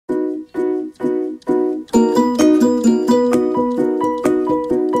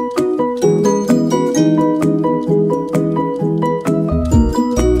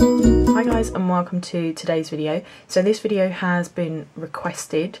welcome to today's video. So this video has been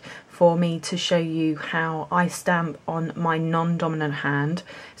requested for me to show you how I stamp on my non-dominant hand,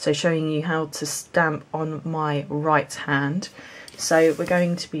 so showing you how to stamp on my right hand. So we're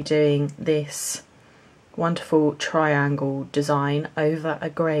going to be doing this wonderful triangle design over a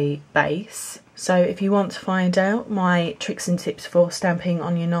grey base. So if you want to find out my tricks and tips for stamping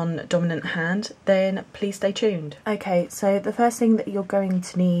on your non-dominant hand, then please stay tuned. Okay, so the first thing that you're going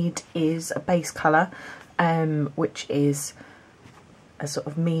to need is a base colour, which is a sort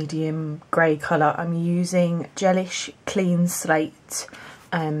of medium grey colour. I'm using Gelish Clean Slate,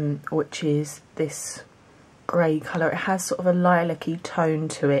 which is this grey colour. It has sort of a lilac-y tone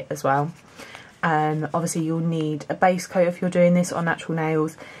to it as well. Obviously you'll need a base coat if you're doing this on natural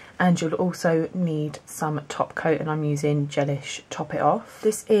nails, and you'll also need some top coat, and I'm using Gelish Top It Off.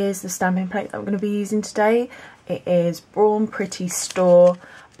 This is the stamping plate that I'm going to be using today. It is Braun Pretty Store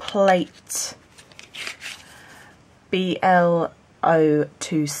plate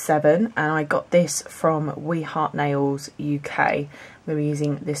BL027, and I got this from We Heart Nails UK. We're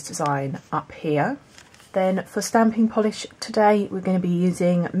using this design up here. Then for stamping polish today, we're going to be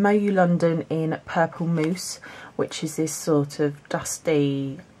using Moyu London in Purple Mousse, which is this sort of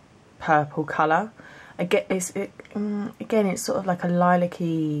dusty purple colour. Again, it's sort of like a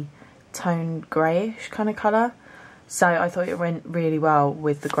lilac-y toned greyish kind of colour, so I thought it went really well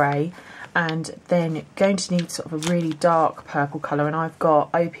with the grey. And then you're going to need sort of a really dark purple colour, and I've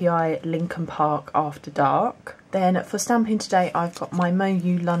got OPI Lincoln Park After Dark. Then for stamping today, I've got my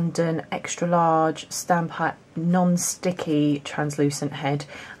Moyu London Extra Large Stamper Non-Sticky Translucent Head,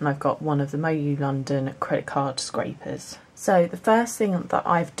 and I've got one of the Moyu London credit card scrapers. So the first thing that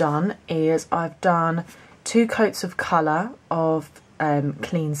I've done is I've done 2 coats of colour of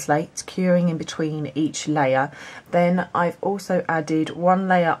Clean Slate, curing in between each layer. Then I've also added 1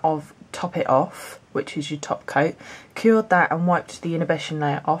 layer of Top It Off, which is your top coat, cured that and wiped the inhibition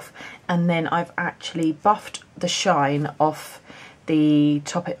layer off, and then I've actually buffed the shine off the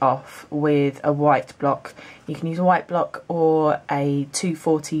Top It Off with a white block. You can use a white block or a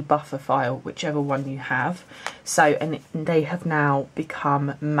 240 buffer file, whichever one you have. So, and they have now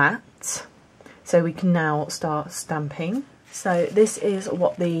become matte, so we can now start stamping. So this is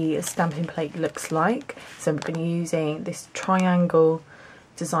what the stamping plate looks like. So I'm going to be using this triangle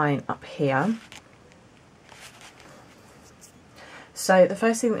design up here. So the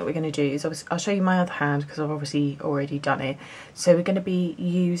first thing that we're going to do is, I'll show you my other hand because I've obviously already done it. So we're going to be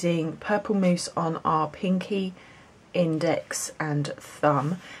using purple mousse on our pinky, index and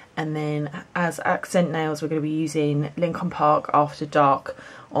thumb, and then as accent nails we're going to be using Lincoln Park After Dark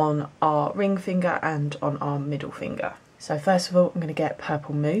on our ring finger and on our middle finger. So first of all, I'm going to get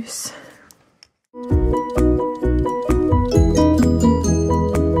purple mousse.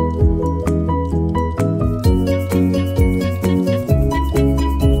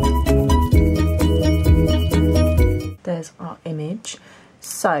 There's our image.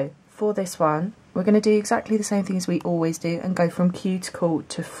 So for this one, we're going to do exactly the same thing as we always do and go from cuticle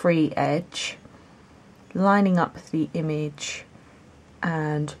to free edge, lining up the image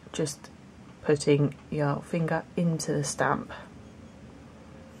and just putting your finger into the stamp,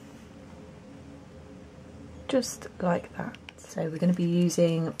 just like that. So we're going to be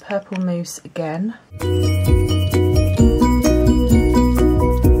using purple mousse again.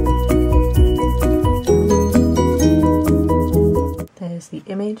 There's the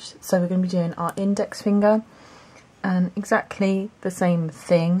image. So we're going to be doing our index finger and exactly the same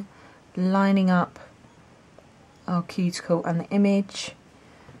thing, lining up our cuticle and the image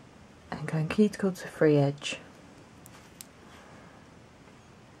and going cuticle to free edge,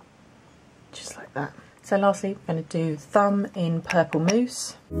 just like that. So lastly, we're going to do thumb in purple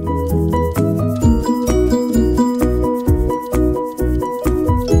mousse.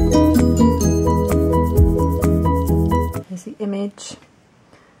 Here's the image.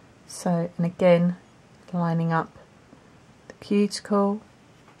 So, and again, lining up the cuticle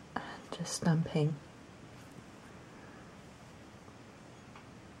and just stamping.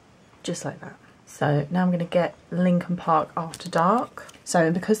 Just like that. So now I'm going to get Lincoln Park After Dark.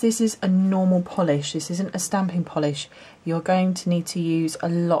 So because this is a normal polish, this isn't a stamping polish, you're going to need to use a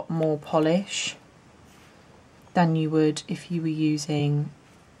lot more polish than you would if you were using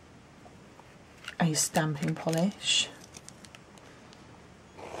a stamping polish.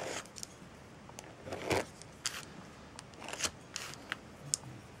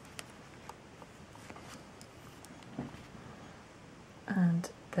 And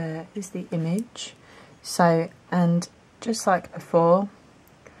there is the image. So, and just like before,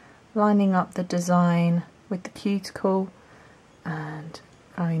 lining up the design with the cuticle and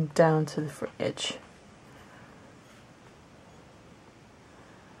going down to the free edge.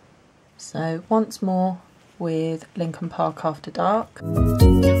 So once more with Lincoln Park After Dark.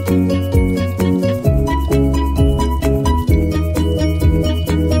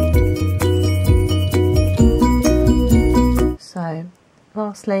 So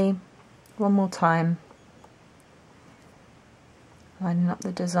lastly, one more time, lining up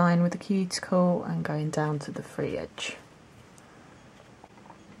the design with the cuticle and going down to the free edge.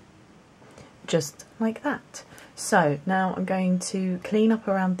 Just like that. So now I'm going to clean up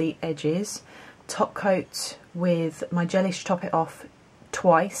around the edges, top coat with my gelish Top It Off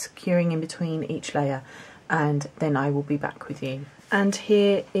twice, curing in between each layer, and then I will be back with you. And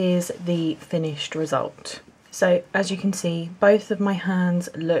here is the finished result. So as you can see, both of my hands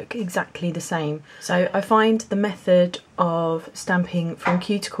look exactly the same. So I find the method of stamping from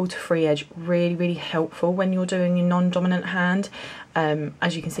cuticle to free edge really, really helpful when you're doing a non-dominant hand.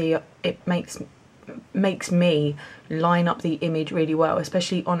 As you can see, it makes me line up the image really well,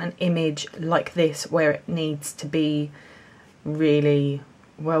 especially on an image like this where it needs to be really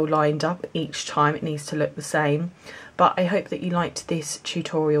well lined up each time. It needs to look the same. But I hope that you liked this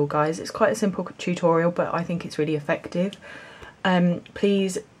tutorial, guys. It's quite a simple tutorial, but I think it's really effective.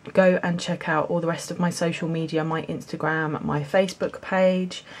 Please go and check out all the rest of my social media, my Instagram, my Facebook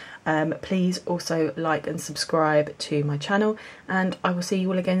page. Please also like and subscribe to my channel, and I will see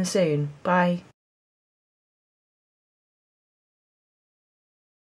you all again soon. Bye.